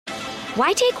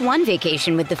Why take one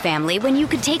vacation with the family when you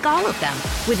could take all of them?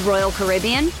 With Royal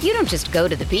Caribbean, you don't just go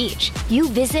to the beach. You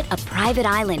visit a private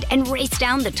island and race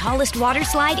down the tallest water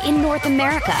slide in North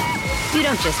America. You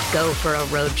don't just go for a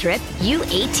road trip. You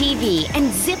ATV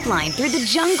and zip line through the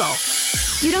jungle.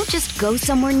 You don't just go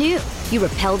somewhere new. You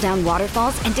rappel down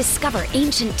waterfalls and discover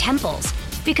ancient temples.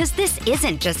 Because this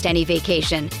isn't just any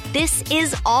vacation. This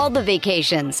is all the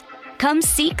vacations. Come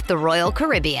seek the Royal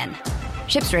Caribbean.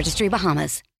 Ships Registry,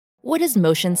 Bahamas. What does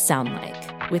motion sound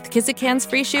like? With Kizikans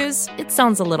free shoes, it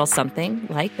sounds a little something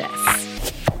like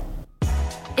this.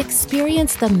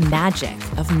 Experience the magic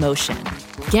of motion.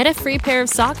 Get a free pair of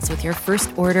socks with your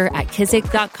first order at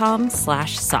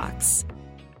kizik.com/socks.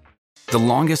 The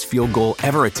longest field goal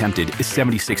ever attempted is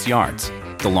 76 yards.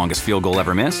 The longest field goal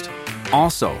ever missed?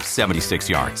 Also 76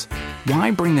 yards. Why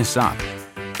bring this up?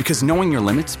 Because knowing your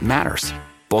limits matters,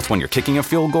 both when you're kicking a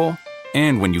field goal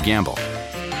and when you gamble.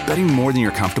 Betting more than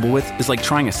you're comfortable with is like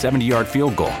trying a 70-yard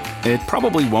field goal. It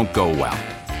probably won't go well.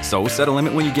 So set a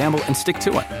limit when you gamble and stick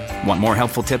to it. Want more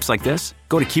helpful tips like this?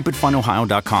 Go to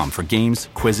keepitfunohio.com for games,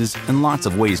 quizzes, and lots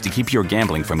of ways to keep your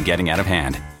gambling from getting out of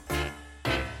hand.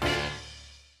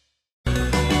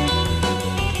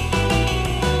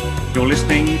 You're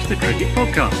listening to the Cricket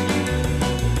Podcast.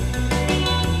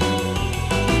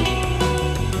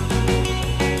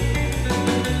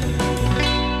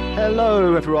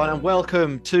 Hello, everyone, and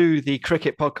welcome to the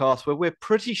Cricket Podcast, where we're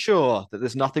pretty sure that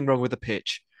there's nothing wrong with the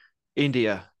pitch.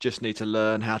 India just need to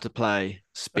learn how to play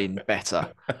spin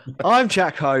better. I'm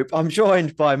Jack Hope. I'm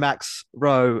joined by Max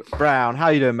Rowe Brown. How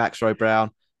are you doing, Max Rowe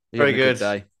Brown? Very good.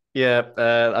 Day?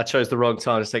 Yeah, I chose the wrong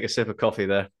time to take a sip of coffee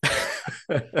there.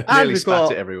 And Nearly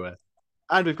spat it everywhere.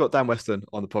 And we've got Dan Weston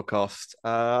on the podcast.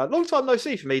 Long time no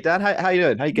see for me, Dan. How you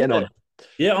doing? How you getting on?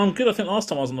 Yeah, I'm good. I think last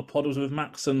time I was on the pod was with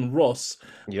Max and Ross,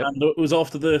 and it was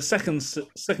after the second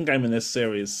game in this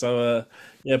series. So, a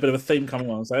bit of a theme coming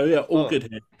on. So, all good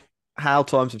here. How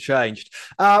times have changed.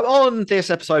 On this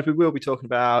episode, we will be talking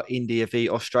about India v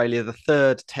Australia. The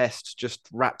third test just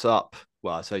wrapped up.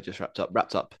 Well, I say just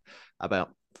wrapped up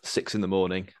about 6 in the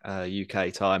morning,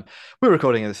 UK time. We're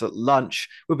recording this at lunch.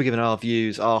 We'll be giving our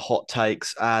views, our hot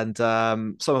takes, and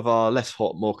some of our less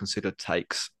hot, more considered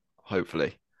takes,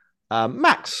 hopefully.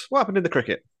 Max, what happened in the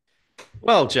cricket?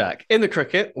 Well, Jack, in the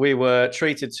cricket, we were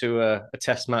treated to a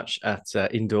test match at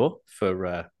Indore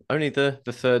for only the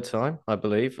third time, I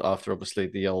believe, after obviously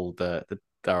the old the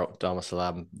Dharma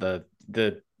Salam, the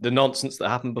nonsense that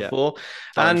happened before.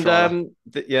 And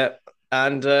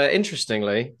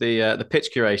interestingly, the pitch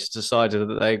curators decided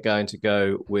that they're going to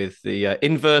go with the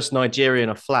inverse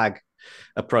Nigerian flag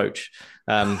approach,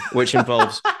 which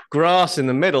involves grass in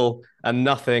the middle and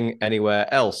nothing anywhere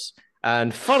else.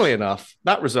 And funnily enough,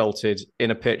 that resulted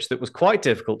in a pitch that was quite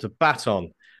difficult to bat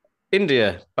on.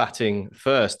 India batting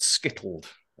first, skittled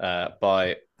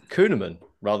by Kuhneman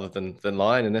rather than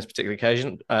Lyon in this particular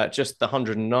occasion, just the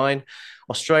 109.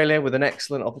 Australia with an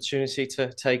excellent opportunity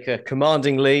to take a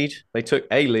commanding lead. They took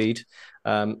a lead.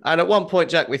 And at one point,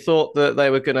 Jack, we thought that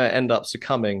they were going to end up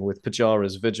succumbing with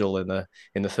Pujara's vigil in the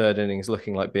third innings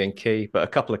looking like being key. But a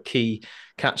couple of key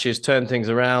catches turned things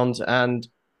around, and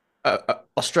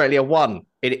Australia won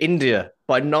in India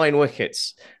by 9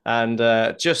 wickets. And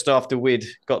just after we'd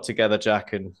got together,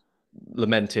 Jack, and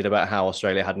lamented about how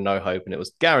Australia had no hope and it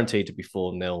was guaranteed to be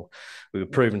 4-0, we were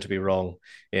proven to be wrong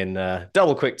in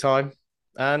double quick time.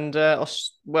 And,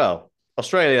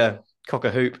 Australia cock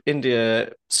a hoop,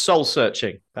 India soul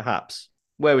searching, perhaps.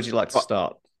 Where would you like to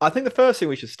start? I think the first thing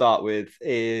we should start with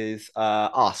is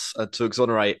us to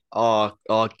exonerate our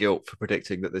guilt for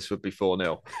predicting that this would be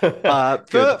 4-0.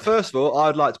 First of all,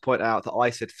 I'd like to point out that I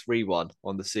said 3-1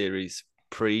 on the series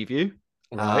preview.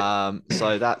 Right.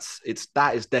 So that is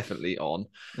definitely on.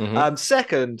 Mm-hmm.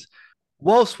 Second,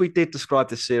 whilst we did describe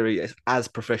this series as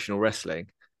professional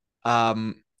wrestling,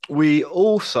 we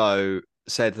also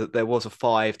said that there was a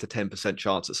 5 to 10%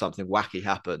 chance that something wacky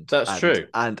happened. That's true.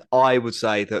 And I would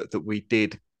say that we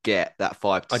did get that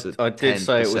 5 to 10%. I did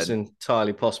say it was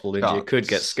entirely possible India could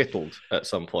get skittled at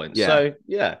some point. Yeah. So,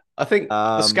 I think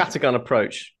the scattergun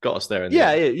approach got us there.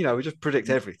 We just predict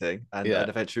everything, and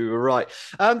eventually we were right.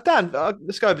 Dan,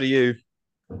 let's go over to you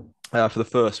for the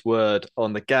first word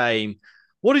on the game.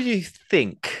 What do you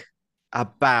think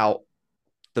about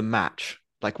the match?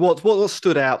 Like, what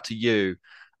stood out to you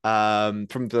from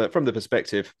the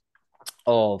perspective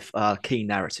of key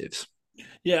narratives?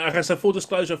 Yeah, okay, so full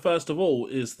disclosure, first of all,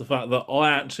 is the fact that I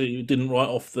actually didn't write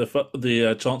off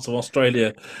the chance of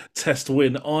Australia test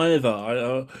win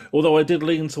either. Although I did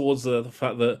lean towards the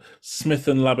fact that Smith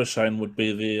and Labuschagne would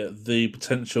be the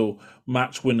potential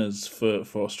match winners for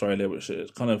Australia, which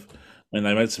is kind of mean,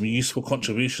 they made some useful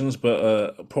contributions,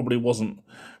 but probably wasn't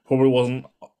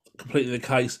completely the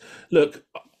case. Look,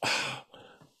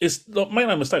 it's not, make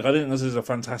no mistake. I think this is a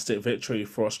fantastic victory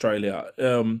for Australia,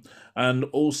 and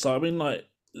also, I mean, like,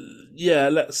 yeah,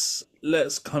 let's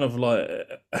kind of like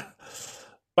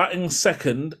batting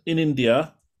second in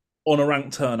India on a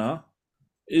ranked Turner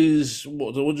is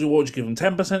what would you give them?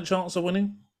 10% chance of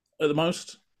winning at the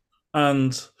most,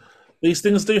 and these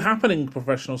things do happen in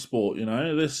professional sport. You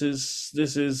know, this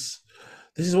is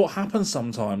what happens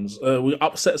sometimes.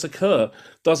 Upsets occur.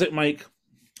 Does it make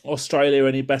Australia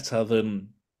any better than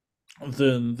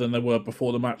they were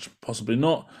before the match? Possibly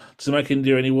not. Does it make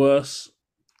India any worse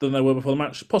than they were before the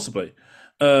match? Possibly.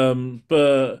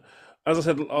 But as I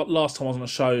said last time I was on the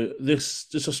show, this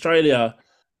Australia,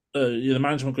 the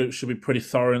management group should be pretty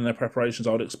thorough in their preparations.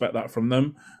 I would expect that from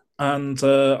them, and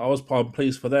I was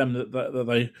pleased for them that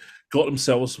they got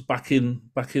themselves back in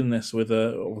this with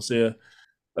obviously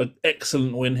an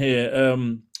excellent win here.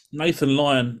 Nathan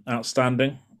Lyon,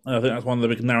 outstanding. I think that's one of the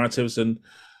big narratives, and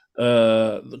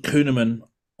the Kuhnemann,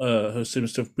 who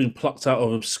seems to have been plucked out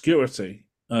of obscurity,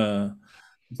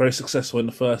 very successful in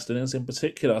the first innings in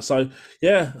particular. So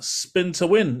yeah, spin to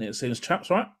win, it seems, chaps,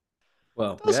 right?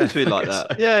 Well, it seems to be like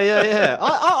that. Yeah.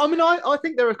 I mean, I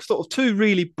think there are sort of two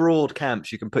really broad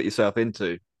camps you can put yourself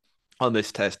into on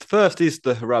this test. First is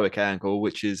the heroic angle,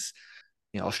 which is,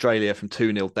 Australia from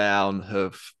 2-0 down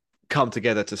have come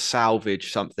together to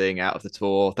salvage something out of the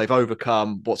tour. They've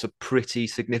overcome what's a pretty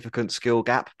significant skill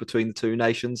gap between the two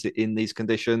nations in these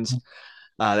conditions.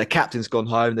 Their captain's gone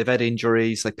home. They've had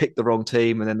injuries. They picked the wrong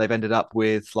team, and then they've ended up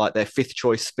with like their fifth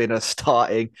choice spinner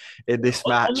starting in this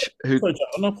match. On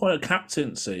the point of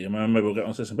captaincy, I mean, maybe we'll get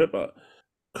on to this in a bit, but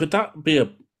could that be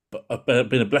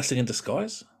been a blessing in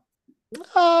disguise?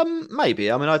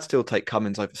 Maybe. I mean, I'd still take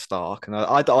Cummins over Stark, and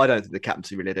I don't think the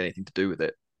captaincy really had anything to do with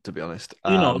it, to be honest.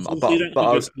 You don't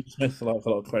give Smith a lot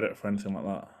of credit for anything like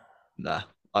that. Nah.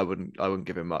 I wouldn't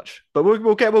give him much, but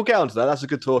we'll get onto that. That's a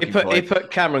good talking point. He put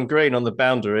Cameron Green on the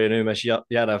boundary, and Umesh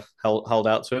Yadav held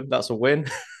out to him. That's a win.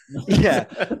 Yeah.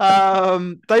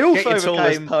 They also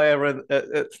overcame player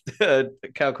at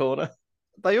Cow Corner.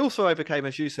 They also overcame,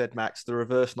 as you said, Max, the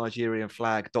reverse Nigerian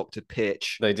flag doctored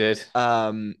pitch. They did,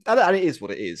 and it is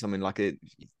what it is. I mean,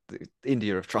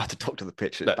 India have tried to doctor the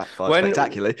pitch. It backfired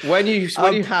spectacularly. When you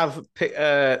have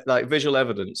like visual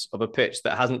evidence of a pitch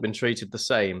that hasn't been treated the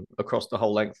same across the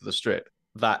whole length of the strip,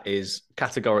 that is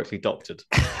categorically doctored.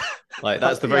 Like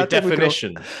that's the very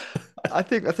definition. I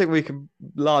think we can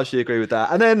largely agree with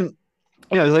that. And then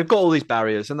they've got all these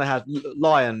barriers, and they had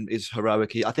Lyon is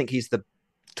heroic. I think he's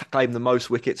claimed the most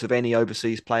wickets of any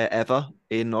overseas player ever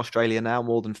in Australia now,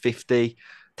 more than 50.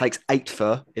 Takes 8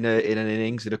 for in an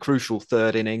innings, in a crucial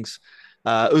third innings.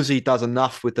 Uzi does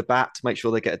enough with the bat to make sure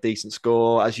they get a decent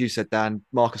score. As you said, Dan,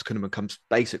 Marcus Kuhnemann comes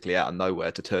basically out of nowhere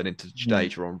to turn into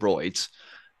Jadeja on roids.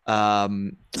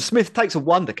 Smith takes a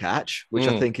wonder catch, which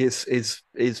I think is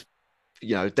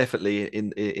definitely in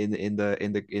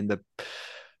the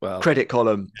credit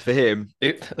column for him.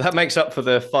 That makes up for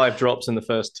the 5 drops in the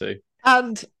first 2.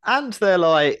 And they're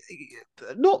like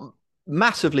not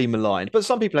massively maligned, but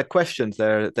some people had questioned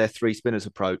their 3 spinners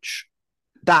approach.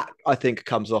 That I think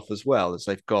comes off as well, as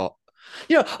they've got.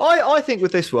 I think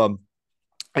with this one,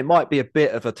 it might be a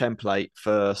bit of a template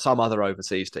for some other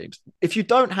overseas teams. If you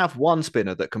don't have one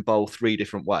spinner that can bowl 3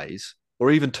 different ways,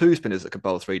 or even 2 spinners that can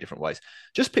bowl 3 different ways,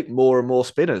 just pick more and more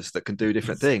spinners that can do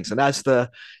different things. And as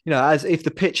if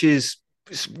the pitch is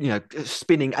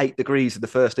spinning 8 degrees in the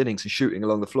first innings and shooting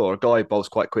along the floor, a guy who bowls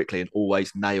quite quickly and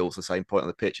always nails the same point on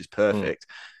the pitch is perfect.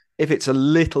 If it's a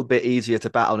little bit easier to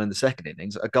bat on in the second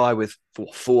innings, a guy with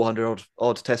 400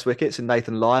 odd test wickets in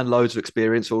Nathan Lyon, loads of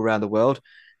experience all around the world,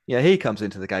 he comes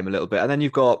into the game a little bit. And then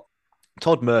you've got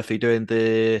Todd Murphy doing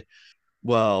picking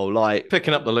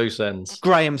up the loose ends,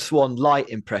 Graham Swan light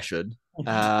impression.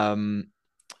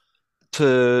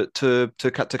 To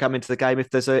come into the game if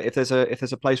there's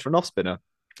a place for an off spinner.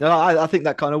 I think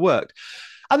that kind of worked.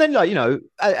 And then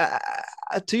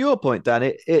to your point,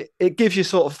 Dan, it gives you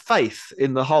sort of faith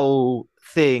in the whole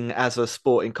thing as a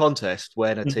sporting contest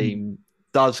when a team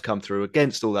does come through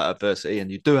against all that adversity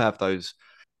and you do have those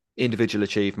individual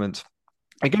achievements.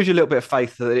 It gives you a little bit of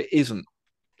faith that it isn't,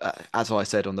 as I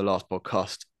said on the last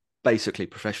podcast, basically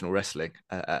professional wrestling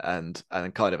and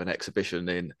kind of an exhibition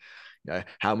in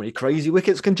how many crazy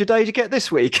wickets can Jadeja get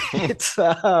this week? It's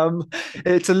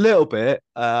a little bit,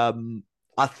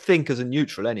 I think, as a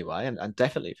neutral anyway, and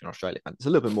definitely if you're an Australian fan, it's a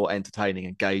little bit more entertaining,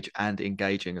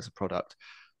 engaging as a product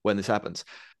when this happens.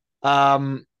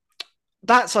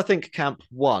 That's, I think, camp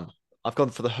 1. I've gone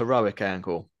for the heroic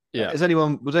angle. Yeah.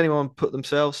 Would anyone put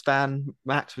themselves, Stan,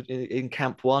 Max, in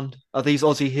camp one? Are these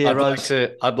Aussie heroes?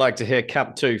 I'd like to hear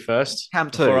camp 2 first.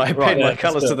 Camp 2, before I right, pin my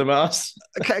colours to the mast.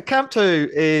 Camp 2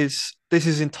 is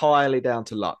entirely down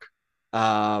to luck.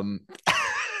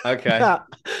 Okay.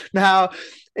 Now,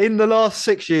 in the last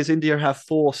 6 years, India have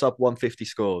 4 sub 150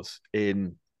 scores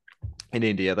in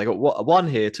India. They got one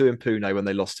here, 2 in Pune when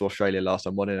they lost to Australia last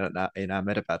time, 1 in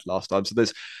Ahmedabad last time. So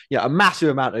there's a massive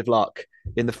amount of luck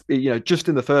in the just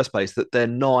in the first place that their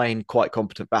 9 quite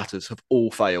competent batters have all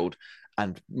failed,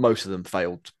 and most of them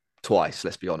failed twice.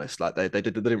 Let's be honest, like they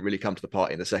didn't really come to the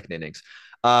party in the second innings.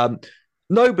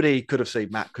 Nobody could have seen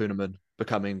Matt Kuhneman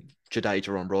becoming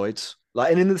Jadeja on roids.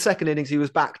 Like, and in the second innings, he was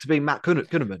back to being Matt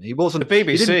Kuhneman. He wasn't. The BBC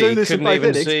he didn't do this couldn't in even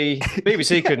innings. see.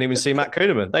 BBC couldn't even see Matt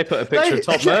Kuhneman. They put a picture of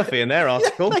Todd Murphy in their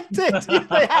article. Yeah, they did.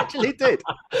 They actually did.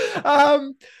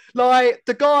 Like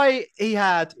the guy, he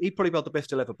probably bowled the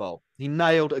best he'll ever bowl. He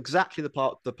nailed exactly the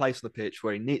place on the pitch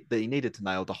where he needed to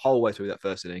nail the whole way through that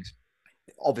first innings.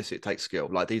 Obviously, it takes skill.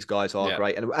 Like, these guys are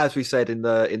great, and as we said in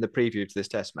the preview to this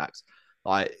test, Max,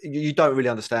 like, you don't really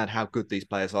understand how good these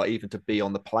players are, even to be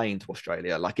on the plane to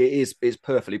Australia. Like, it's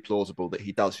perfectly plausible that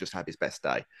he does just have his best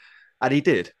day, and he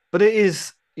did. But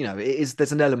there's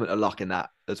an element of luck in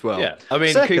that as well. Yeah, I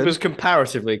mean, he was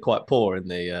comparatively quite poor in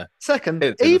the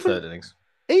the third innings.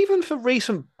 Even for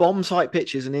recent bomb site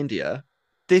pitches in India,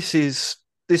 this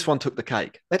one took the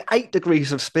cake. They had 8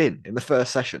 degrees of spin in the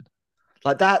first session.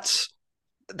 Like, that's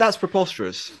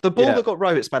preposterous. The ball that got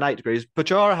Rohit spanned 8 degrees.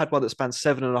 Pujara had one that spanned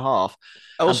 7.5.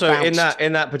 Also, in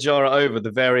that Pujara over,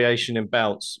 the variation in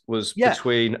bounce was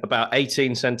between about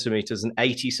 18 centimeters and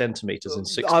 80 centimeters in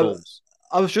 6 balls.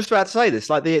 I was just about to say this.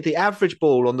 Like, the average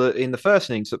ball in the first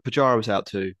innings that Pujara was out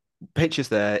to, pitches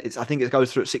there, I think it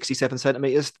goes through at 67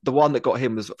 centimeters. The one that got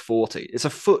him was at 40. It's a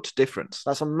foot difference.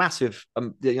 That's a massive.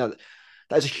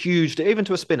 That's a huge. Even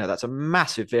to a spinner, that's a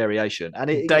massive variation. And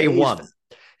it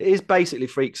is basically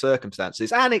freak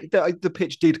circumstances, and the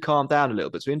pitch did calm down a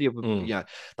little bit. So India,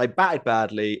 they batted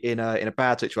badly in a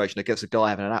bad situation against a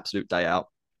guy having an absolute day out.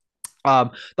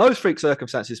 Those freak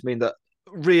circumstances mean that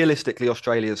realistically,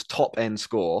 Australia's top end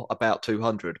score, about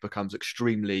 200, becomes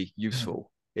extremely useful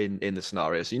in the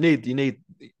scenario. So you need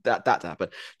that to happen.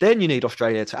 Then you need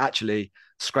Australia to actually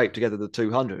scrape together the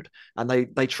 200, and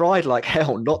they tried like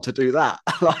hell not to do that.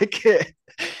 Like,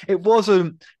 it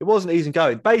wasn't easy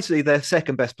going. Basically, their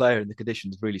second best player in the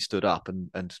conditions really stood up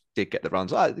and did get the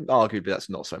runs. Arguably, that's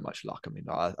not so much luck. I mean,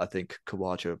 I think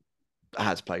Khawaja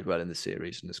has played well in the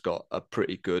series and has got a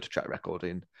pretty good track record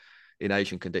in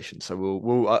Asian conditions.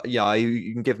 So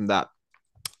you can give them that.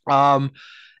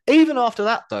 Even after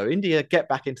that, though, India get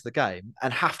back into the game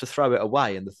and have to throw it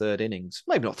away in the third innings.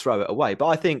 Maybe not throw it away, but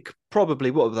I think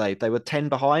probably, what were they? They were 10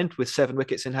 behind with 7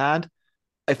 wickets in hand.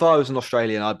 If I was an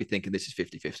Australian, I'd be thinking this is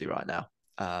 50-50 right now.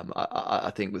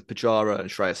 I think with Pujara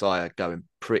and Shreyas Iyer going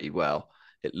pretty well,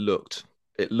 it looked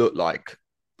like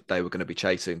they were going to be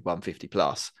chasing 150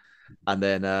 plus. And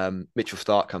then Mitchell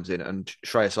Starc comes in, and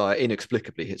Shreyas Iyer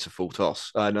inexplicably hits a full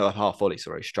toss. No, a half volley,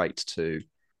 sorry, straight to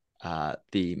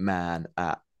the man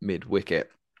at mid-wicket.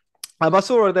 I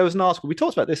saw there was an article, we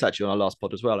talked about this actually on our last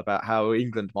pod as well, about how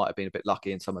England might have been a bit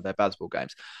lucky in some of their Bazball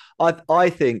games. I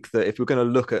think that if we're going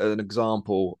to look at an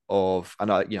example of,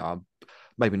 and I'm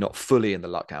maybe not fully in the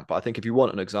luck camp, but I think if you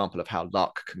want an example of how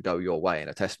luck can go your way in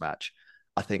a test match,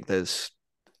 I think there's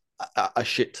a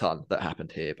shit ton that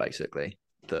happened here, basically,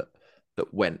 that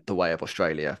went the way of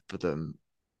Australia for them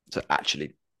to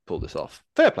actually pull this off.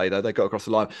 Fair play, though, they got across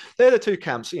the line. They're the two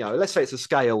camps, let's say it's a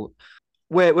scale.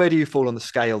 Where do you fall on the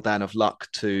scale, Dan, of luck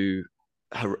to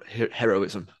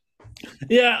heroism?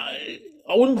 Yeah,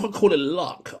 I wouldn't quite call it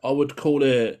luck. I would call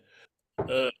it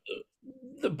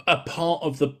a part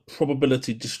of the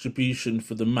probability distribution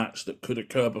for the match that could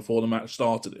occur before the match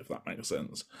started, if that makes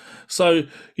sense. So,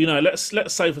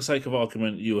 let's say, for sake of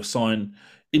argument, you assign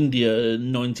India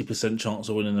 90% chance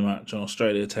of winning the match and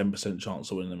Australia 10%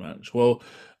 chance of winning the match. Well,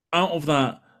 out of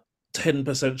that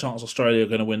 10% chance Australia are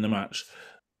going to win the match,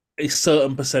 a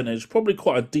certain percentage, probably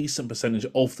quite a decent percentage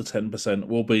of the 10%,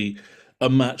 will be a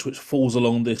match which falls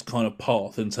along this kind of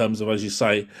path in terms of, as you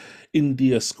say,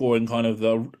 India scoring kind of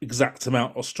the exact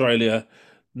amount Australia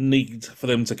need for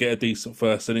them to get a decent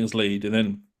first innings lead, and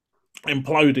then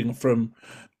imploding from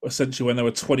essentially when they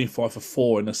were 25 for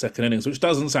 4 in the second innings, which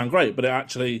doesn't sound great, but it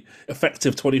actually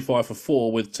effective 25 for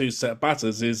 4 with 2 set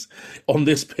batters is on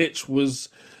this pitch was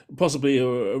possibly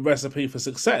a recipe for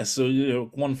success. So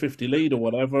 150 lead or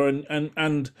whatever,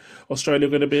 and Australia are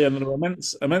going to be under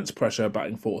immense pressure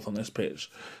batting fourth on this pitch.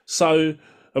 So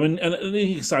I mean, and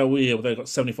you can say, they got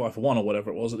 75 for 1 or whatever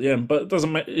it was at the end, but it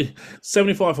doesn't make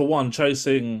 75 for 1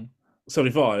 chasing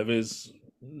 75 is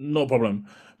not a problem.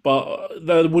 But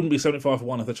there wouldn't be 75 for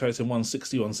one if they're chasing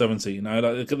 160, 170. You know,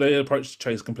 like, they approach the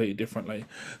chase completely differently.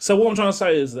 So what I'm trying to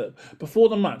say is that before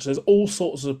the match, there's all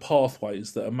sorts of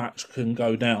pathways that a match can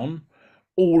go down,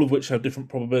 all of which have different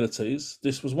probabilities.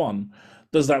 This was one.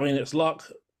 Does that mean it's luck?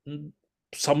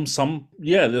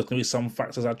 Yeah, there's going to be some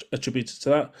factors attributed to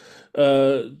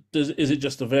that. Is it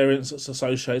just a variance that's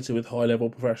associated with high level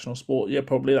professional sport? Yeah,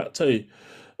 probably that too.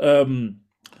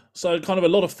 So kind of a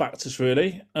lot of factors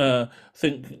really. I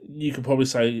think you could probably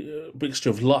say a mixture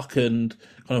of luck and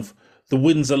kind of the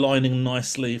winds aligning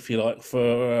nicely, if you like,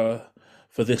 for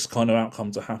this kind of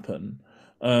outcome to happen.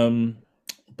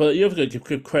 But you have to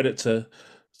give credit to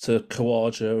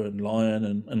Kawaja and Lyon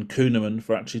and Kuhneman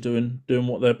for actually doing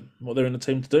what they're in the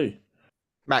team to do.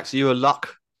 Max, are you a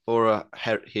luck or a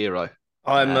hero?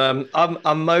 I'm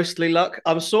mostly luck.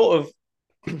 I'm sort of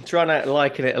trying to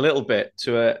liken it a little bit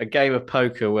to a game of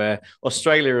poker where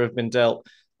Australia have been dealt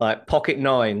like pocket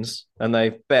nines and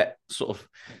they've bet sort of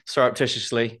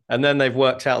surreptitiously, and then they've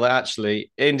worked out that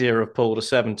actually India have pulled a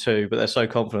 7-2, but they're so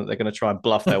confident they're going to try and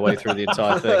bluff their way through the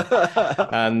entire thing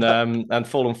and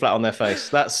fallen flat on their face.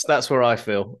 That's where I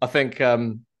feel. I think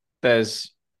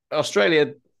there's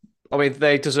Australia. I mean,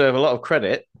 they deserve a lot of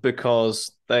credit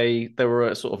because they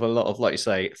were sort of a lot of, like you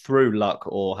say, through luck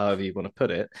or however you want to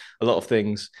put it, a lot of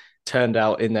things turned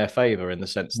out in their favour in the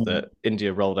sense that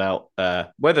India rolled out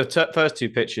where the first two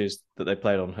pitches that they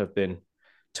played on have been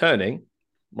turning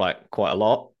like quite a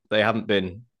lot. They haven't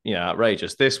been,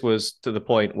 outrageous. This was to the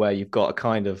point where you've got a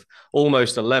kind of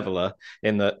almost a leveller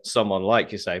in that someone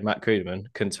like you say, Matt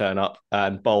Kuhneman, can turn up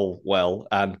and bowl well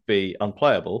and be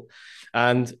unplayable.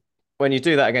 And when you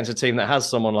do that against a team that has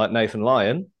someone like Nathan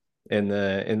Lyon in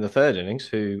the third innings,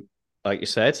 who, like you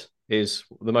said, is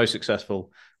the most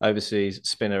successful overseas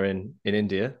spinner in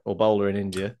India or bowler in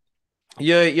India,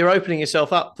 you're opening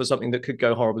yourself up for something that could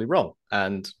go horribly wrong.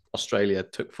 And Australia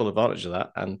took full advantage of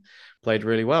that and played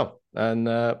really well. And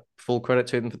full credit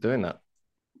to them for doing that.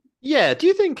 Yeah. Do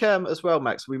you think as well,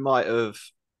 Max, we might have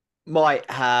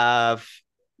gotten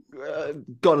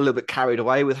a little bit carried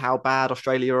away with how bad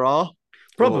Australia are?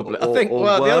 Probably. I think, the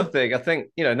other thing, I think,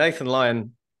 Nathan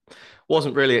Lyon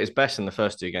wasn't really at his best in the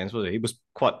first two games, was he? He was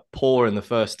quite poor in the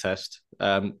first test,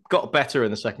 got better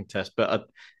in the second test, but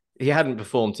he hadn't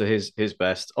performed to his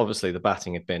best. Obviously, the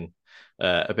batting had been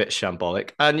a bit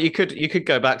shambolic. And you could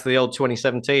go back to the old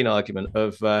 2017 argument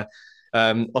of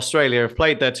Australia have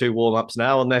played their two warm-ups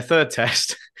now. On their third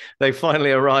test, they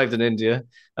finally arrived in India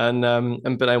and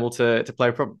been able to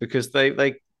play properly because they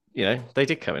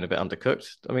did come in a bit undercooked.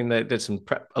 I mean, they did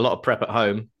a lot of prep at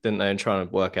home, didn't they, and trying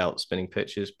to work out spinning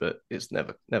pitches, but it's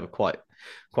never quite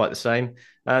the same.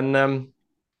 And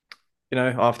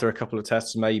after a couple of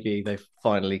tests, maybe they've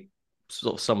finally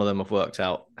sort of some of them have worked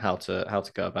out how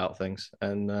to go about things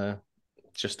and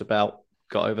just about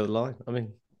got over the line. I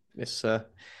mean, it's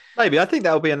maybe I think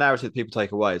that will be a narrative people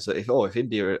take away is that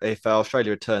if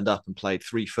Australia had turned up and played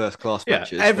 3 first-class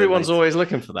matches, everyone's always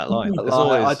looking for that line.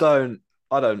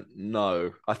 I don't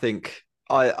know. I think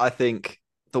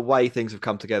the way things have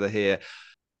come together here,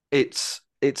 it's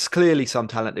clearly some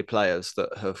talented players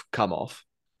that have come off,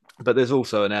 but there's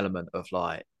also an element of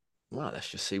like, well, let's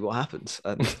just see what happens.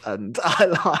 And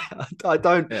I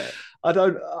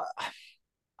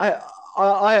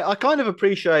kind of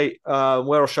appreciate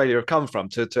where Australia have come from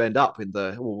to end up in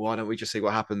why don't we just see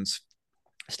what happens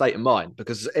state of mind,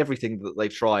 because everything that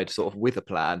they've tried sort of with a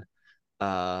plan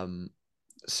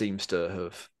seems to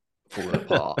have fallen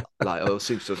apart, or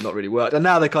seems to have not really worked. And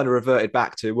now they kind of reverted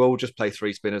back to, well, we'll just play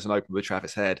 3 spinners and open with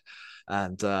Travis Head,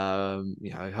 and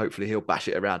hopefully he'll bash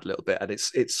it around a little bit. And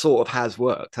it sort of has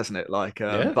worked, hasn't it?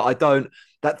 But I don't.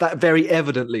 That very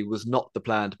evidently was not the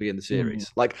plan to be in the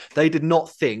series. Like, they did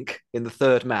not think in the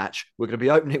third match we're going to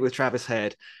be opening with Travis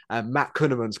Head and Matt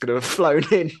Kuhneman's going to have flown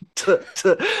in to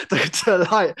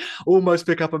like almost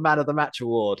pick up a man of the match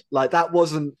award. Like, that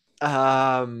wasn't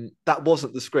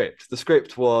the script. The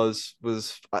script was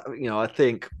I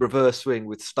think reverse swing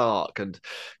with Stark and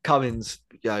Cummins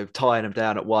tying him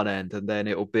down at one end, and then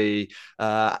it'll be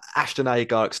Ashton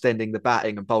Agar extending the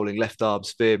batting and bowling left arm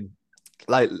spin,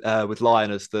 with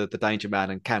Lyon as the danger man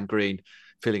and Cam Green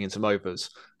filling in some overs.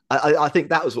 I think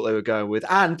that was what they were going with,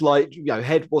 and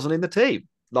Head wasn't in the team.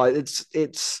 Like,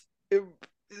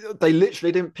 they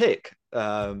literally didn't pick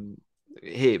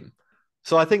him.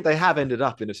 So I think they have ended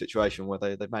up in a situation where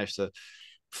they managed to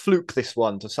fluke this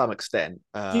one to some extent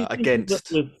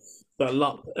against that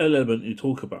luck element you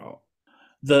talk about.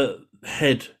 The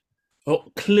Head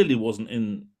clearly wasn't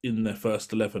in their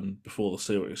first 11 before the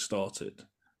series started.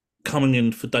 Coming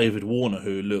in for David Warner,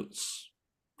 who looks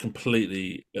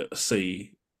completely at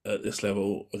sea at this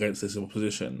level against this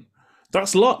opposition.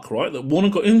 That's luck, right? That Warner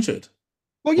got injured.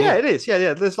 Well, yeah, it is.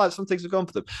 Yeah. There's like some things have gone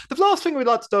for them. The last thing I'd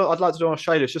like to do on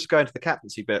Australia is just go into the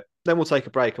captaincy bit. Then we'll take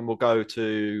a break and we'll go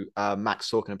to Max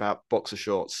talking about boxer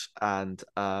shorts and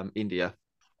India.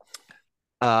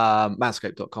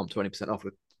 Manscaped.com, 20% off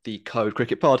with the code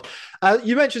CricketPod.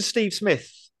 You mentioned Steve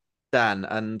Smith, Dan,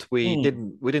 and we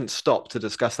didn't stop to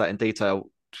discuss that in detail.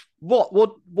 What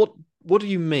do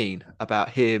you mean about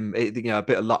him? A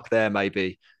bit of luck there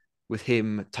maybe with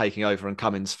him taking over and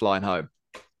Cummins flying home.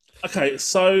 Okay,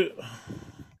 so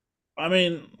I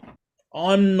mean,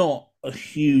 I'm not a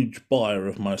huge buyer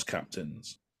of most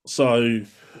captains. So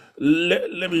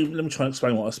let me try and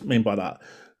explain what I mean by that.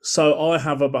 So I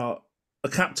have about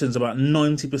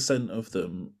 90% of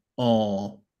them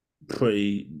are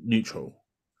pretty neutral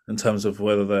in terms of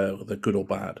whether they're good or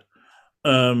bad.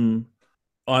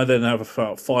 I then have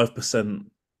about 5%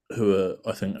 who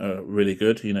I think are really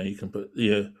good. You can put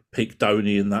Peak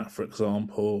Dhoni in that, for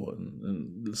example,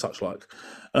 and such like.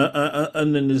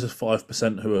 And then there's a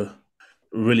 5% who are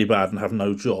really bad and have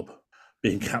no job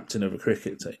being captain of a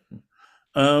cricket team.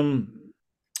 I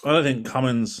don't think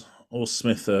Cummins or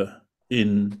Smith are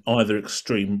in either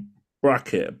extreme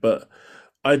bracket, but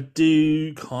I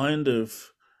do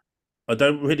I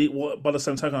don't really, by the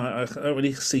same token, I don't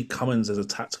really see Cummins as a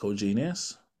tactical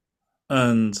genius.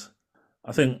 And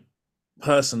I think,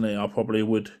 personally, I probably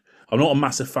would. I'm not a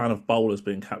massive fan of bowlers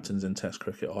being captains in Test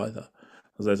cricket either,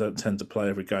 because they don't tend to play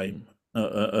every game.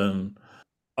 I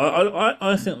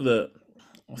think that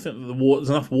there's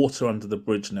enough water under the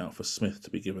bridge now for Smith to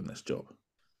be given this job.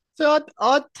 So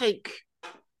I'd take,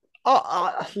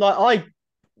 unless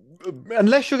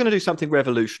you're going to do something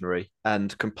revolutionary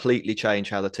and completely change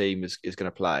how the team is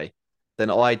going to play, then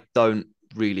I don't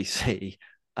really see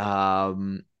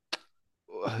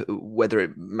whether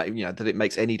that it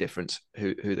makes any difference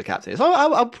who the captain is.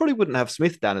 I probably wouldn't have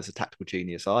Smith down as a tactical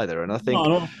genius either, and I think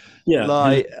on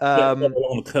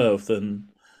the curve than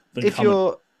if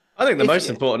you're. I think the most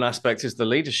important aspect is the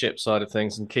leadership side of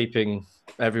things and keeping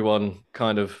everyone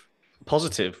kind of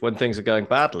positive when things are going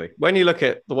badly. When you look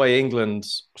at the way England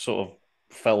sort of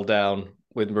fell down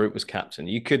when Root was captain,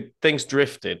 things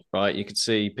drifted, right? You could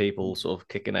see people sort of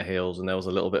kicking their heels, and there was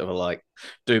a little bit of a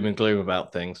doom and gloom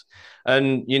about things.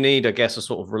 And you need, I guess, a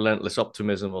sort of relentless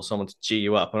optimism or someone to G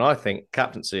you up. And I think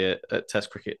captaincy at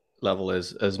Test cricket level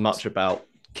is as much about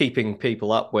keeping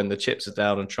people up when the chips are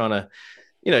down and trying to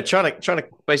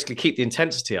basically keep the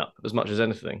intensity up as much as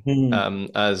anything,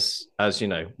 as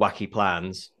wacky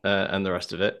plans and the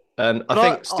rest of it. And I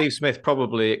think Steve Smith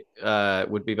probably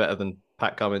would be better than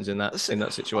Pat Cummins in that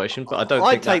situation, but I don't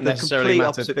think that necessarily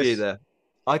matters.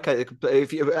 Okay,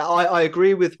 I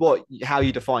agree with how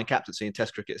you define captaincy in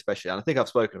Test cricket, especially, and I think I've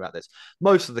spoken about this.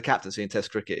 Most of the captaincy in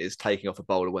Test cricket is taking off a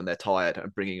bowler when they're tired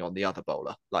and bringing on the other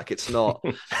bowler. Like it's not.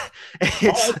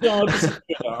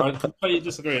 I completely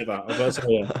disagree with that.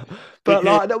 But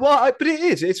it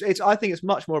is. It's. I think it's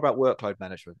much more about workload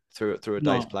management through a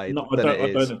day's play. I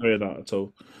don't agree with that at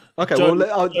all. Okay,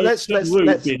 let's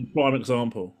be a prime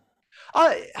example.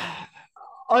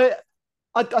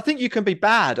 I think you can be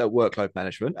bad at workload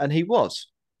management, and he was,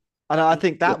 and I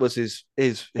think that was his. He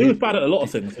was bad at a lot of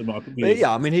things, in my opinion.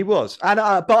 Yeah, I mean he was, and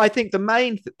but I think the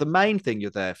main thing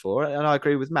you're there for, and I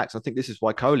agree with Max. I think this is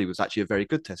why Kohli was actually a very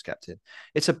good Test captain.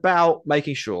 It's about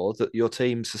making sure that your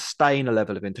team sustain a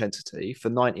level of intensity for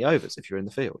 90 overs if you're in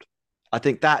the field. I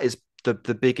think that is the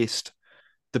biggest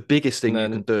thing you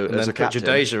can do as a captain. Put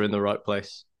Jadeja in the right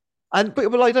place.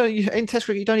 But in Test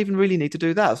cricket, you don't even really need to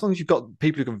do that as long as you've got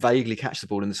people who can vaguely catch the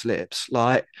ball in the slips.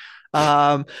 And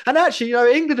actually,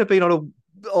 England have been are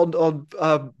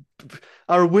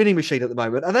a winning machine at the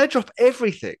moment, and they drop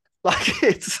everything.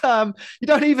 It's you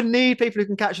don't even need people who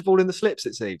can catch the ball in the slips.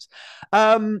 It seems.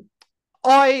 I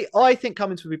think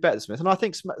Cummins would be better than Smith, and I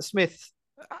think Smith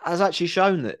has actually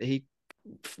shown that he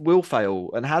will fail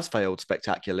and has failed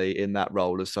spectacularly in that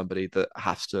role as somebody that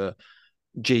has to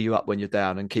G you up when you're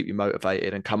down and keep you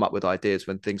motivated and come up with ideas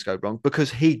when things go wrong,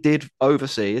 because he did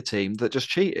oversee a team that just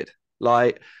cheated.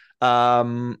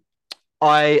 I'm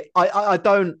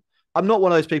not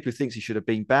one of those people who thinks he should have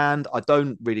been banned. I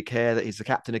don't really care that he's the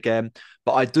captain again,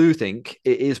 but I do think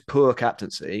it is poor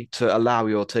captaincy to allow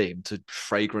your team to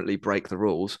flagrantly break the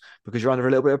rules because you're under a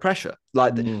little bit of pressure.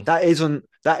 That isn't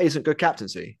good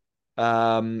captaincy.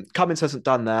 Cummins hasn't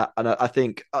done that, and I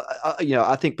think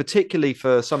particularly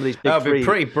for some of these big three, be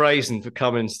pretty brazen for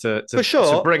Cummins to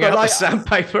bring out the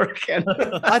sandpaper again.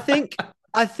 I think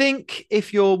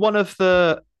if you're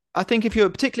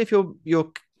particularly if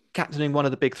you're captaining one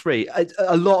of the big three,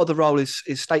 a lot of the role is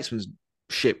statesmanship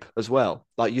ship as well.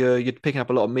 Like you're picking up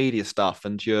a lot of media stuff,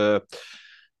 and you're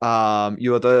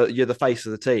the face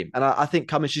of the team. And I think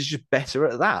Cummins is just better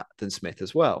at that than Smith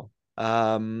as well.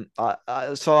 So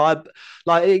I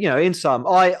like, in sum,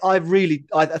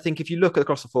 I think if you look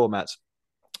across the formats,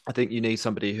 I think you need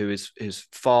somebody who is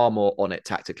far more on it,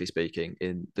 tactically speaking,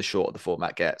 in the shorter the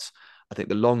format gets. I think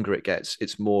the longer it gets,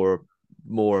 it's more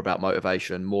about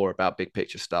motivation, more about big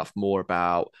picture stuff, more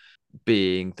about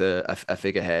being a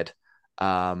figurehead.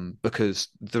 Because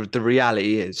the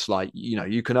reality is, like,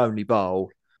 you can only bowl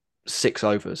 6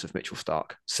 overs of Mitchell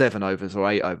Starc, 7 overs or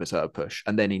 8 overs at a push,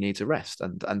 and then he needs a rest,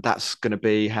 and that's going to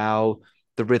be how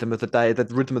the rhythm of the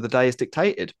day is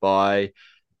dictated by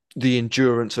the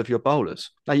endurance of your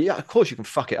bowlers. Now, yeah, of course you can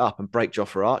fuck it up and break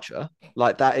Jofra Archer,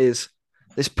 like it's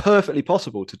perfectly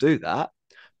possible to do that,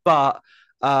 but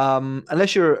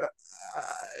unless you're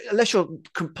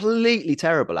completely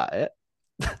terrible at it,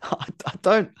 I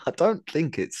don't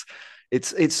think it's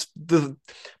the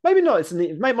maybe not.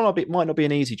 It might not be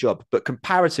an easy job, but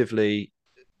comparatively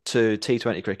to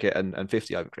T20 cricket and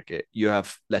 50 over cricket, you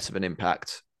have less of an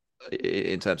impact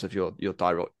in terms of your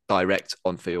direct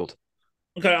on field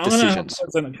decisions.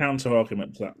 I'm going to counter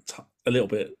argument to that a little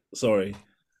bit. Sorry.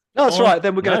 No, that's right.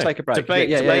 Then we're going to take a break.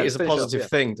 Debate is a positive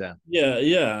thing, Dan.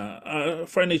 Yeah.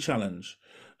 Friendly challenge.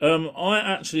 I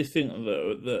actually think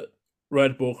that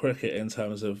red ball cricket, in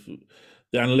terms of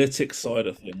the analytics side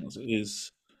of things,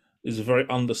 is very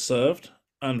underserved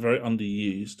and very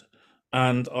underused.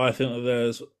 And I think that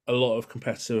there's a lot of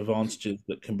competitive advantages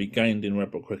that can be gained in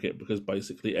red ball cricket, because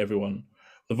basically the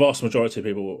vast majority of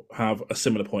people have a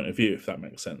similar point of view, if that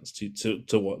makes sense,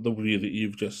 to what the view that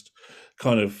you've just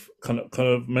kind of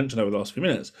mentioned over the last few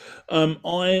minutes. I'm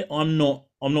not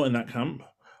in that camp.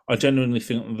 I genuinely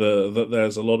think that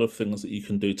there's a lot of things that you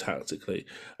can do tactically,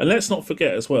 and let's not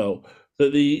forget as well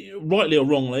that rightly or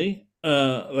wrongly,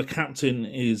 the captain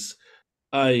is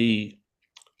a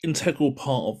integral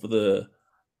part of the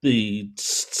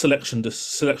selection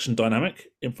dynamic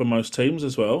for most teams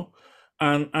as well,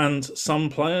 and some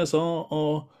players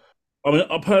are. I mean,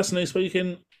 personally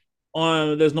speaking,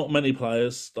 there's not many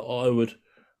players that I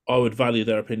would value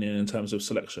their opinion in terms of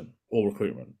selection or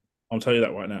recruitment. I'll tell you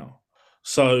that right now.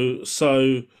 So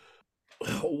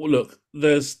look,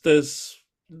 they're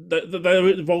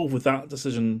involved with that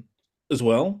decision as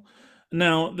well.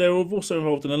 Now, they're also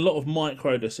involved in a lot of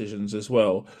micro decisions as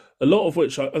well, a lot of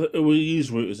which we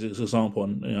use Root as an example,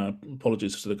 and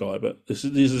apologies to the guy, but this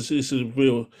is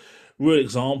real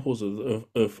examples of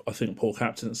I think poor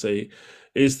captaincy.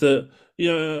 Is that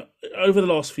over the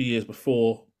last few years,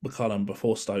 before McCullum,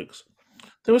 before Stokes,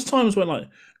 there was times when like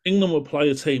England would play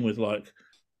a team with like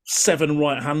 7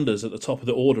 right-handers at the top of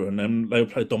the order, and then they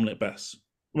would play Dominic Bess.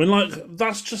 I mean, like,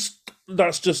 that's just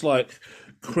like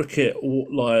cricket,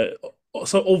 like,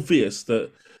 so obvious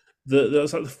that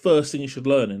that's like the first thing you should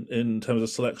learn in terms of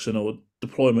selection or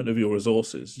deployment of your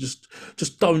resources.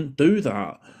 Just don't do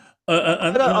that.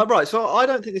 Right, so I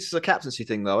don't think this is a captaincy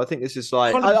thing, though. I think this is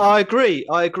like I agree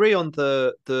on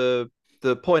the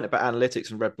point about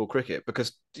analytics and red ball cricket,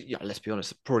 because let's be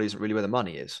honest, it probably isn't really where the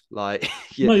money is. Like,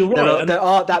 no, you're right. There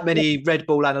aren't that many red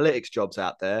ball analytics jobs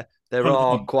out there. There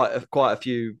are quite a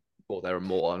few. Well, there are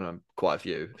more, and quite a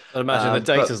few. I imagine the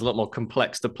data's a lot more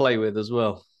complex to play with as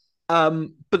well.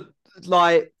 But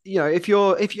like, if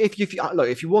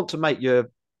you want to make your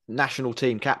national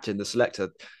team captain the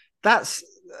selector, that's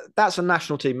a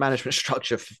national team management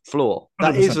structure flaw.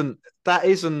 That 100%.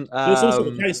 isn't. It's also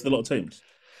the case with a lot of teams.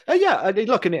 Yeah,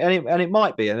 look, and it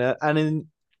might be, and in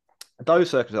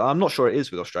those circumstances, I'm not sure it is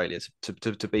with Australia.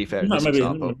 To be fair, in this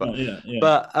example, but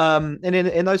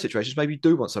in those situations, maybe you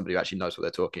do want somebody who actually knows what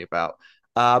they're talking about.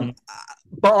 But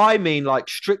I mean, like,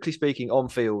 strictly speaking,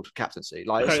 on-field captaincy,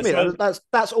 like, okay, Smith, so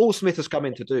that's all Smith has come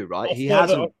in to do, right?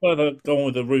 I'll further go on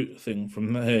with the Root thing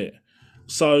from here.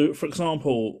 So, for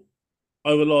example,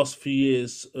 over the last few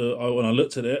years, when I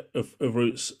looked at it, of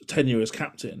Root's tenure as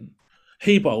captain,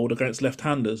 he bowled against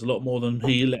left-handers a lot more than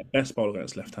he let Best bowl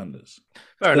against left-handers.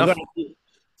 Fair enough.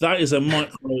 That's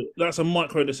a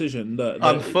micro decision.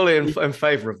 I'm fully in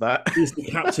favour of that. It's the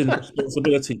captain's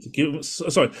responsibility to give him.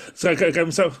 The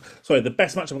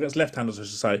best matchup against left-handers, I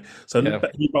should say. So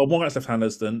he bowled more against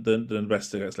left-handers than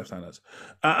Best against left-handers,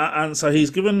 and so he's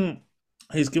given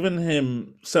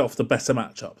himself the better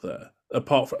matchup there,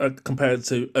 compared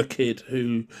to a kid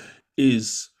who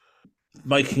is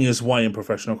making his way in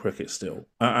professional cricket still,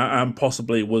 and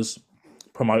possibly was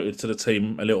promoted to the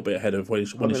team a little bit ahead of when he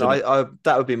should.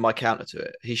 That would be my counter to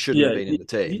it. He shouldn't have been in the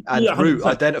team, and Root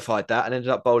identified that and ended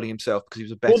up bowling himself because he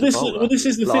was a better bowler. Well, this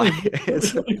is the thing.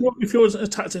 If you're a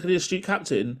tactically astute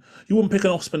captain, you wouldn't pick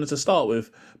an off spinner to start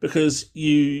with because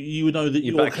you would know that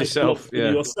you back yourself.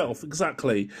 Yourself,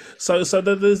 exactly. So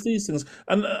there's these things,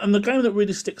 and the game that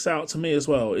really sticks out to me as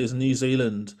well is New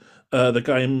Zealand. The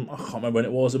game, I can't remember when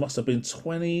it was. It must have been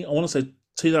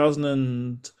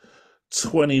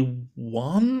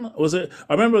 2021, was it?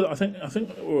 I remember. I think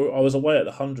I was away at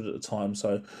the 100 at the time.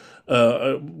 So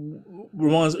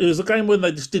it was a game when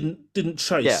they just didn't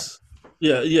chase.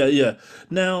 Yeah.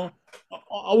 Now,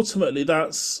 ultimately,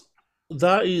 that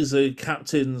is a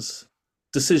captain's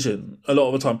decision a lot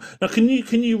of the time. Now, can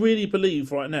you really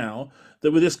believe right now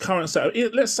that with this current setup,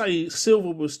 let's say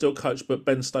Silver was still coach, but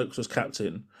Ben Stokes was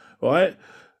captain, right?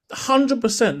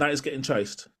 100% that is getting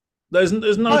chased. There's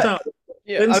no doubt.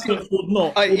 Yeah,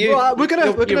 we're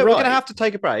gonna have to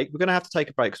take a break. We're gonna have to take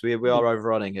a break because we are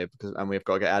overrunning here and we've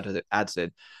got to get ads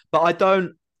in. But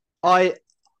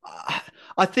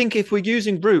I think if we're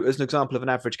using Root as an example of an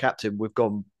average captain, we've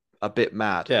gone a bit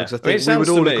mad. Yeah, because I think we would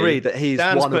all agree that he's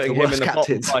Dan's one of the worst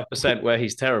captains. 5% where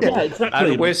he's terrible. Yeah,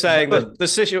 exactly. And we're saying that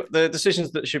the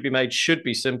decisions that should be made should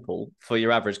be simple for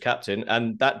your average captain,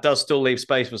 and that does still leave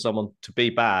space for someone to be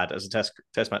bad as a test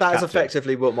match captain. That is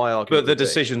effectively what my argument. But the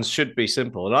decisions should be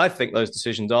simple, and I think those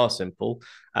decisions are simple,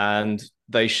 and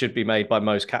they should be made by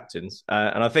most captains.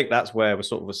 And I think that's where we're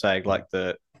sort of saying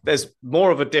there's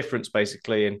more of a difference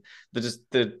basically in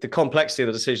the complexity of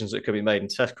the decisions that could be made in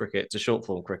Test cricket to short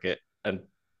form cricket. And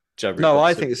Joe Root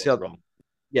I think it's the other. Wrong.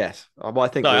 Yes, I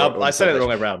think I said it the wrong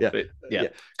way around. Yeah. But yeah.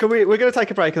 We're going to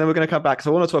take a break and then we're going to come back because I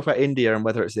want to talk about India and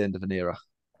whether it's the end of an era.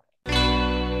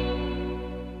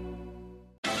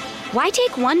 Why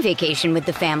take one vacation with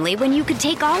the family when you could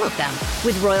take all of them?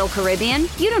 With Royal Caribbean,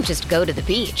 you don't just go to the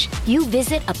beach. You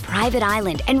visit a private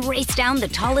island and race down the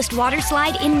tallest water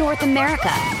slide in North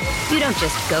America. You don't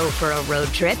just go for a road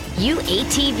trip. You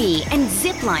ATV and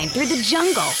zip line through the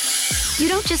jungle. You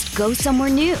don't just go somewhere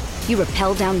new. You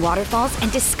rappel down waterfalls and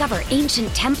discover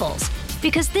ancient temples.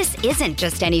 Because this isn't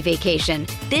just any vacation.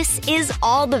 This is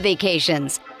all the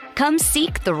vacations. Come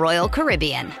seek the Royal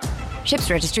Caribbean. Ships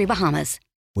Registry, Bahamas.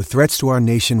 With threats to our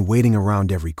nation waiting around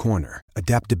every corner,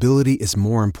 adaptability is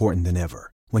more important than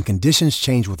ever. When conditions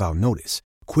change without notice,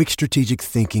 quick strategic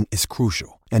thinking is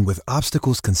crucial. And with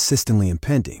obstacles consistently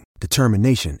impending,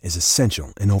 determination is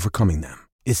essential in overcoming them.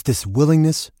 It's this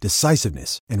willingness,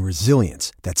 decisiveness, and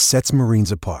resilience that sets Marines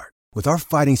apart. With our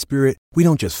fighting spirit, we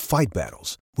don't just fight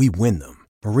battles, we win them.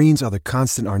 Marines are the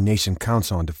constant our nation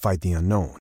counts on to fight the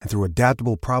unknown. And through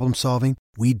adaptable problem solving,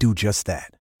 we do just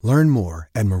that. Learn more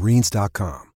at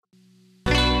marines.com.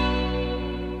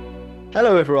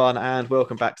 Hello, everyone, and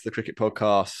welcome back to the Cricket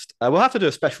Podcast. We'll have to do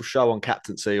a special show on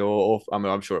captaincy, or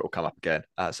I'm sure it will come up again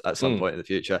at some point in the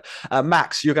future.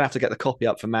 Max, you're going to have to get the copy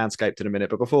up for Manscaped in a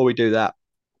minute, but before we do that,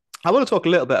 I want to talk a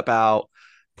little bit about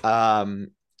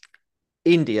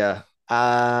India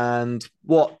and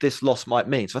what this loss might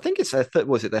mean. So I think it's their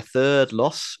third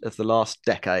loss of the last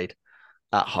decade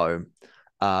at home.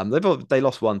 They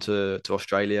lost one to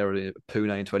Australia in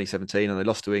Pune in 2017, and they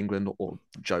lost to England or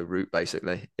Joe Root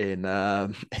basically in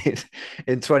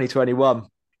 2021.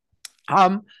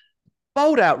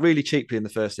 Bowled out really cheaply in the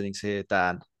first innings here,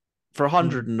 Dan, for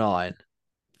 109.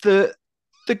 The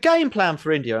game plan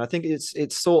for India, and I think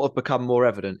it's sort of become more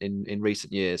evident in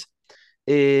recent years,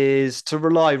 is to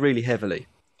rely really heavily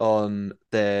on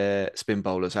their spin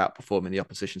bowlers outperforming the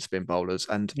opposition spin bowlers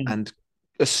and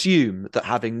assume that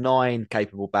having 9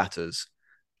 capable batters,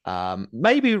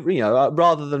 maybe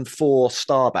rather than 4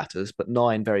 star batters, but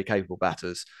 9 very capable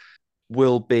batters,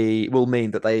 will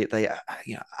mean that they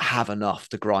have enough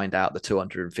to grind out the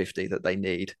 250 that they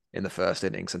need in the first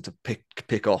innings and to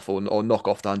pick off or knock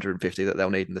off the 150 that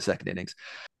they'll need in the second innings.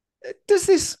 Does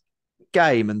this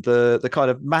game and the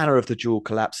kind of manner of the dual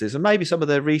collapses and maybe some of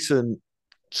their recent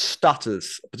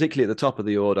stutters, particularly at the top of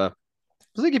the order,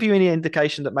 does it give you any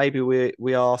indication that maybe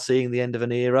we are seeing the end of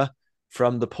an era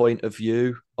from the point of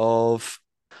view of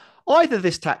either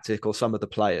this tactic or some of the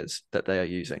players that they are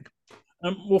using?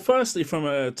 Well, firstly, from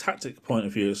a tactic point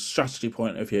of view, a strategy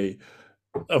point of view,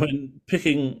 I mean,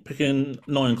 picking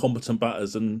 9 competent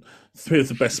batters and 3 of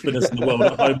the best spinners in the world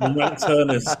at home and Matt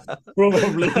Turner's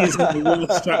probably isn't the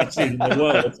worst strategy in the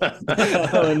world.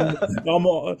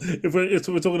 If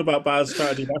we're talking about bad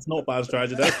strategy, that's not bad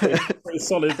strategy. That's a pretty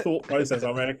solid thought process,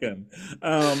 I reckon.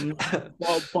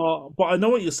 But I know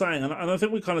what you're saying, and I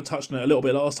think we kind of touched on it a little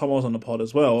bit last time I was on the pod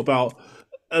as well, about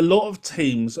a lot of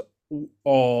teams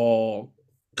are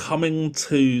coming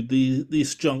to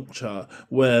this juncture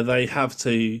where they have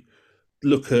to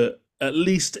look at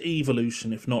least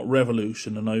evolution, if not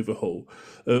revolution, and overhaul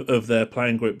of their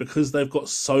playing group, because they've got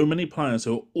so many players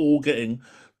who are all getting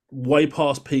way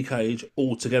past peak age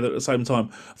all together at the same time.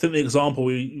 I think the example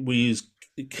we used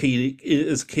key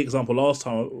as a key example last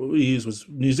time we used was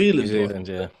New Zealand. New Zealand,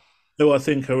 yeah. Who I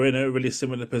think are in a really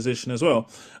similar position as well.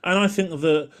 And I think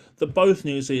that both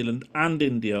New Zealand and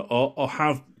India are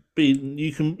have been,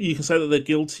 you can say that they're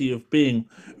guilty of being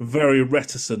very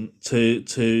reticent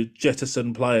to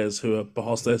jettison players who are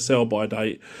past their sell by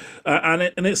date, and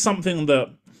it's something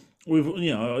that we've,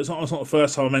 it's not the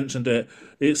first time I mentioned it.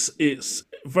 It's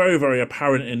very, very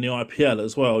apparent in the IPL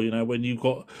as well. When you've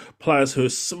got players who are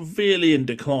severely in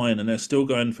decline and they're still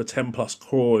going for 10 plus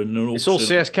crore in an auction. It's all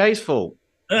CSK's fault.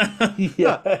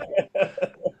 Yeah.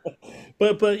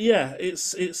 But yeah,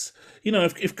 it's if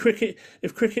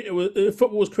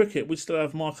football was cricket, we'd still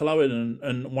have Michael Owen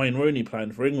and Wayne Rooney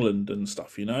playing for England and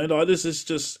stuff. Like, this is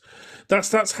just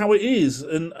that's how it is,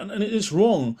 and it is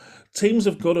wrong. Teams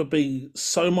have got to be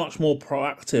so much more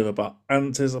proactive about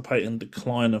anticipating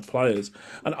decline of players,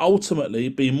 and ultimately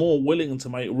be more willing to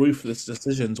make ruthless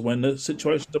decisions when the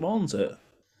situation demands it.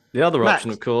 The other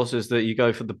option, of course, is that you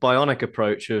go for the bionic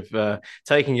approach of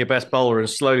taking your best bowler and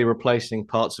slowly replacing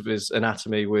parts of his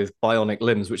anatomy with bionic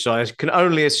limbs, which I can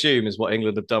only assume is what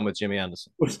England have done with Jimmy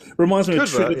Anderson. Reminds me of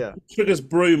Trigger's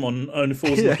broom on Only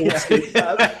Fools and Horses.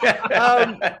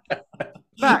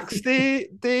 Max,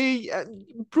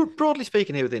 broadly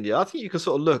speaking here with India, I think you can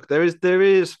sort of look. There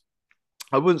is.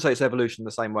 I wouldn't say it's evolution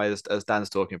the same way as Dan's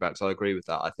talking about, because I agree with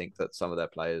that. I think that some of their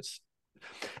players.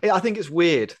 I think it's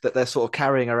weird that they're sort of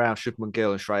carrying around Shubman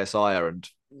Gill and Shreyas Iyer and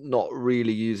not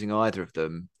really using either of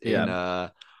them in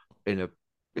a.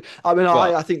 I mean,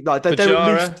 I think like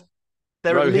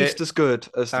they're at least as good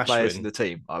as the players in the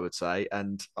team, I would say,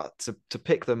 and to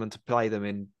pick them and to play them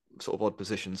in sort of odd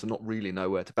positions and not really know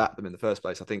where to bat them in the first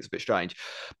place, I think it's a bit strange.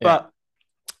 Yeah.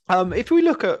 But if we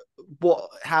look at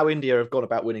how India have gone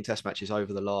about winning Test matches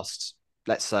over the last,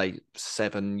 let's say,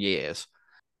 7 years.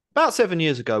 About 7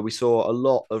 years ago, we saw a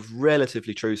lot of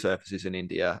relatively true surfaces in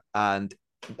India, and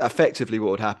effectively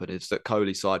what would happen is that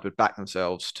Kohli's side would back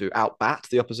themselves to outbat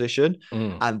the opposition,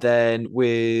 and then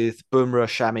with Bumrah,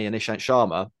 Shami and Ishant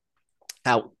Sharma,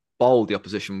 out-bowl the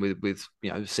opposition with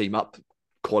seam up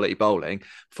quality bowling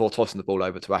before tossing the ball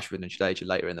over to Ashwin and Jadeja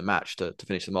later in the match to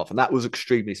finish them off. And that was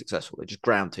extremely successful. They just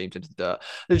ground teams into the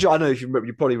dirt. I know if you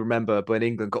probably remember when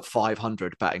England got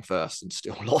 500 batting first and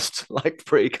still lost like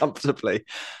pretty comfortably.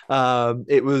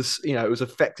 It was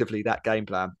effectively that game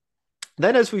plan.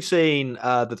 Then as we've seen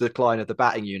the decline of the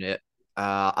batting unit,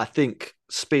 I think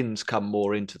spins come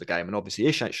more into the game. And obviously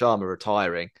Ishant Sharma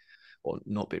retiring, or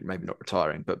maybe not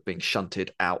retiring, but being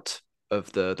shunted out of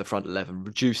the front 11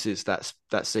 reduces that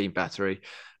seam battery.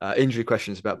 Injury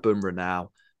questions about Bumrah now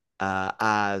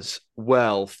as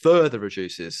well further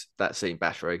reduces that seam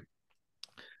battery.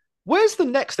 Where's the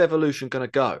next evolution going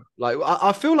to go? Like,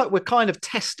 I feel like we're kind of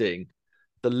testing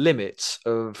the limits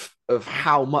of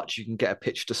how much you can get a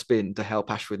pitch to spin to help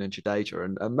Ashwin and Jadeja.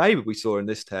 And maybe we saw in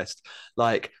this test,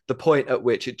 like the point at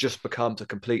which it just becomes a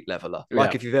complete leveler.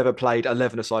 Like if you've ever played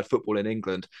 11-a-side football in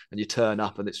England and you turn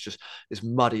up and it's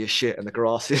muddy as shit and the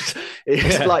grass is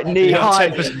like knee high.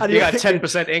 And you got a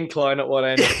 10% incline at one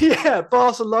end. Yeah,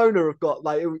 Barcelona have got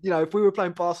if we were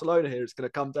playing Barcelona here, it's going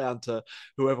to come down to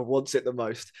whoever wants it the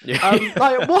most. Yeah.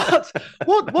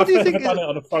 What do you think? Done it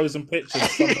on a frozen pitch on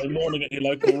Sunday morning at your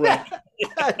local rec.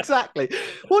 Yeah, exactly.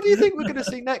 What do you think we're going to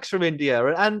see next from India?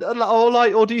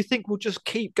 Or do you think we'll just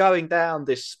keep going down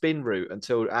this spin route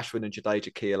until Ashwin and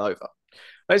Jadeja keel over?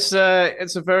 It's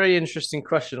a very interesting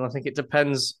question. I think it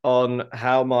depends on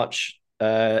how much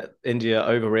India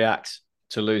overreact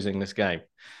to losing this game.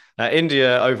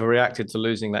 India overreacted to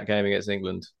losing that game against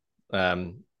England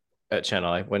at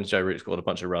Chennai when Joe Root scored a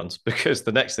bunch of runs, because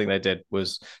the next thing they did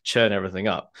was churn everything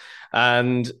up.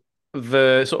 And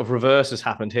the sort of reverse has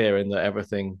happened here, in that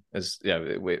everything is,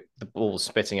 the ball's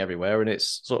spitting everywhere, and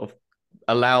it's sort of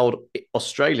allowed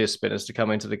Australia's spinners to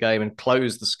come into the game and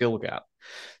close the skill gap.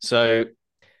 So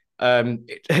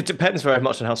it depends very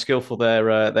much on how skillful their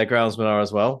groundsmen are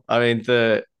as well. I mean,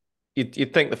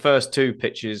 you'd think the first two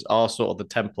pitches are sort of the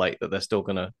template that they're still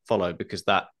going to follow, because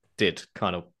that did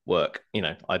kind of work.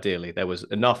 Ideally there was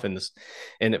enough in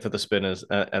it for the spinners,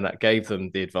 and that gave them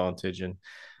the advantage,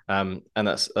 and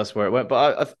that's where it went.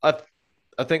 But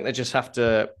I think they just have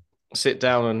to sit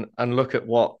down and look at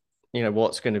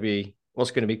what's going to be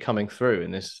coming through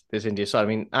in this India side. I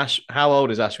mean, how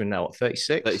old is Ashwin now? What,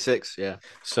 36? 36, yeah.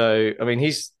 So I mean,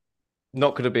 he's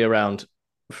not going to be around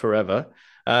forever.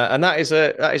 And that is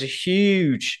a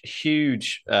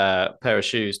huge pair of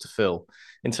shoes to fill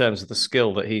in terms of the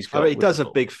skill that he's got. I mean, he does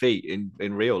have big feet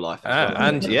in real life,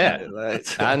 as well,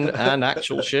 and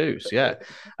actual shoes, yeah.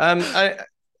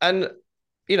 And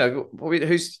you know,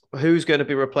 who's going to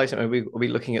be replacing him? Are we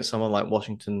looking at someone like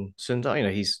Washington Sundar? You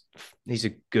know, he's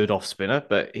a good off spinner,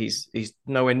 but he's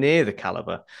nowhere near the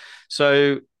caliber.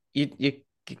 So you're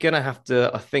going to have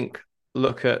to, I think,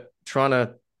 look at trying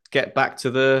to get back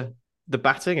to the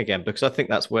batting again, because I think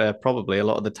that's where probably a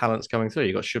lot of the talent's coming through.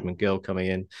 You've got Shubman Gill coming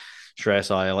in,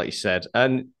 Shreyas Iyer, like you said,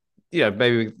 and you know,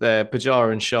 maybe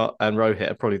Pujara and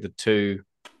Rohit are probably the two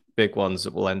big ones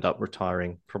that will end up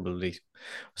retiring probably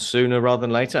sooner rather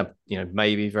than later. You know,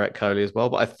 maybe Virat Kohli as well.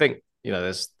 But I think, you know,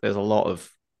 there's a lot of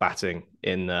batting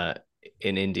in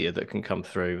India that can come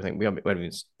through. I think we haven't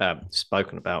even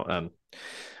spoken about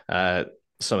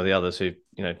some of the others who,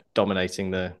 you know,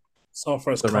 dominating the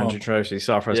Ranji Trophy.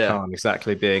 Sarfaraz Khan,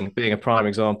 exactly, being a prime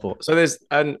example. So there's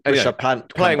Rishabh Pant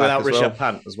playing without Rishabh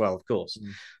Pant as well, of course.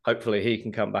 Hopefully he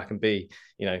can come back and be,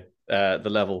 you know, the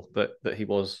level that he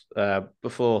was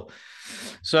before.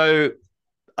 So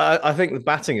I think the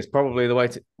batting is probably the way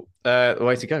to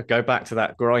go. Go back to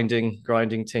that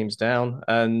grinding teams down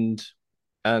and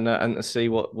see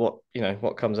what you know,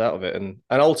 what comes out of it. And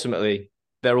ultimately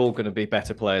they're all going to be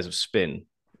better players of spin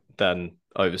than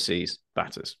overseas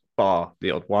batters, bar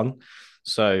the odd one.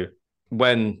 So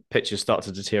when pitches start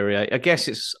to deteriorate, I guess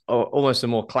it's almost a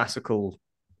more classical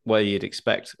way you'd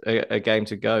expect a game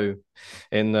to go,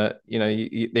 in that, you know,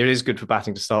 it is good for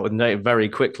batting to start with, and it very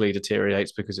quickly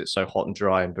deteriorates because it's so hot and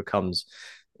dry and becomes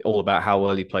all about how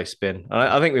well you play spin. And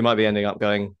I think we might be ending up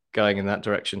going in that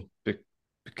direction,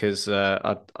 because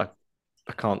I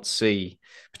can't see,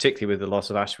 particularly with the loss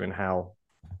of Ashwin, how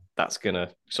that's going to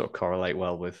sort of correlate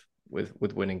well with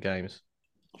winning games.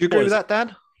 Do you agree with that, Dan?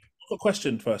 I've got a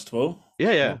question, first of all.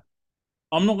 Yeah.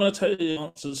 I'm not going to tell you the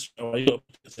answers.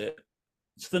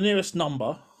 It's the nearest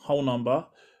number, whole number.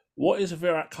 What is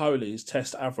Virat Kohli's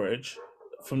test average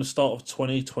from the start of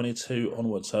 2022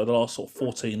 onwards? So the last sort of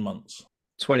 14 months.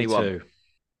 22.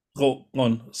 Go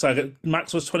on. So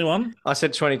Max was 21? I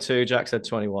said 22. Jack said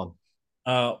 21.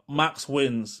 Max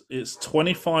wins. It's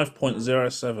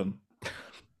 25.07.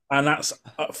 And that's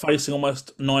facing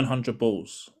almost 900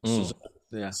 balls. So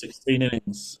 16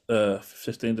 innings,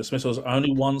 15 dismissals,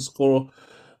 only one score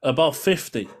above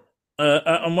 50.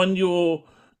 And when your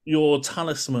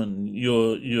talisman,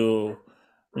 your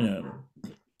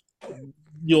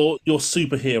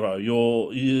superhero,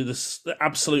 you're the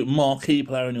absolute marquee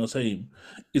player in your team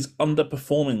is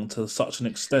underperforming to such an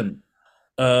extent.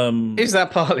 Is that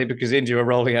partly because India are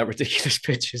rolling out ridiculous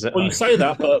pitches? Well, you say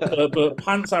that, but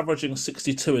Pant's averaging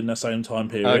 62 in the same time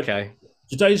period. Okay.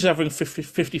 Jadeja's averaging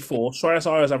 54. Shreyas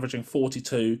Iyer's averaging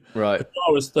 42. Right.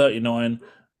 Pujara's 39.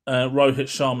 Rohit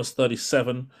Sharma's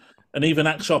 37. And even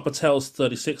Akshar Patel's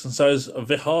 36, and so is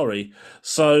Vihari.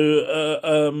 So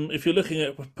if you're looking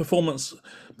at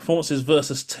performances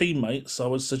versus teammates, I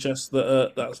would suggest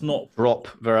that that's not... Drop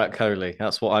Virat Kohli.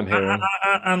 That's what I'm hearing.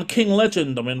 And King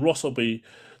Legend, I mean, Ross will be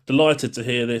delighted to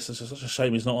hear this. It's just such a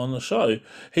shame he's not on the show.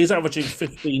 He's averaging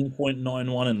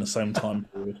 15.91 in the same time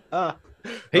period.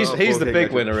 He's the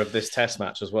big winner of this test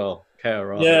match as well.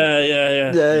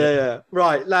 Yeah.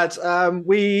 Right, lads,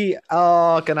 we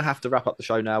are going to have to wrap up the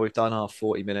show now. We've done our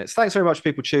 40 minutes. Thanks very much for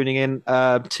people tuning in.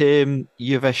 Tim,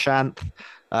 Yuveshanth,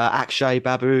 Akshay,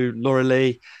 Babu, Laura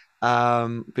Lee.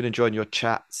 Been enjoying your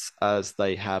chats as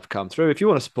they have come through. If you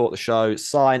want to support the show,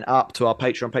 sign up to our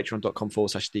Patreon,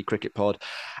 patreon.com/thecricketpod.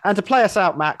 And to play us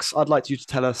out, Max, I'd like you to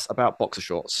tell us about boxer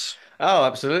shorts. Oh,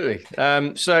 absolutely.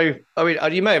 So, I mean,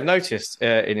 you may have noticed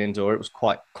in indoor, it was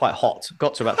quite hot.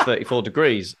 Got to about 34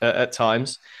 degrees at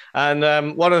times. And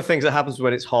one of the things that happens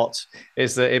when it's hot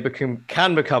is that it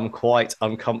can become quite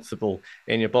uncomfortable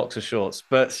in your boxer shorts.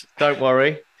 But don't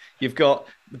worry, you've got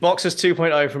the Boxers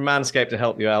 2.0 from Manscaped to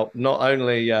help you out, not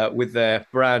only with their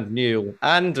brand new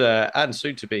and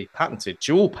soon-to-be patented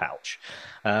dual pouch.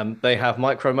 They have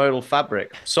micromodal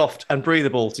fabric, soft and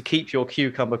breathable to keep your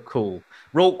cucumber cool.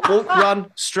 Walk, run,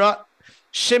 strut,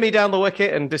 shimmy down the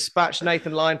wicket and dispatch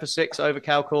Nathan Lyon for 6 over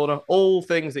cow corner. All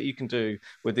things that you can do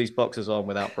with these boxers on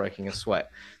without breaking a sweat.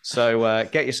 So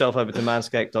get yourself over to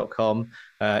manscaped.com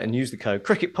and use the code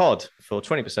CricketPod for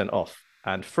 20% off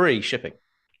and free shipping.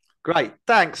 Great.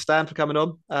 Thanks, Dan, for coming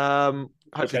on.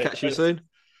 Hopefully catch you soon.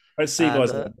 Let's see you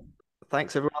guys.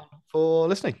 Thanks, everyone, for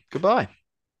listening. Goodbye.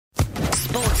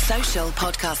 Sports Social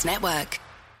Podcast Network.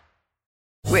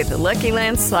 With the Lucky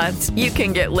Land Slots, you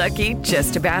can get lucky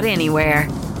just about anywhere.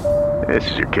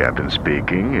 This is your captain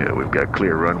speaking. We've got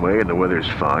clear runway and the weather's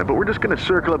fine, but we're just going to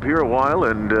circle up here a while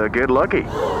and get lucky.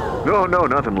 No,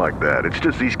 nothing like that. It's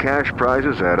just these cash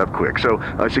prizes add up quick. So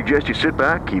I suggest you sit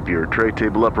back, keep your tray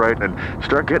table upright, and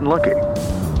start getting lucky.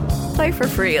 Play for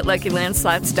free at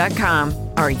LuckyLandSlots.com.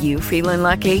 Are you feeling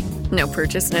lucky? No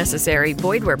purchase necessary.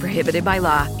 Void where prohibited by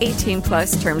law.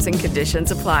 18+ terms and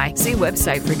conditions apply. See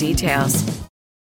website for details.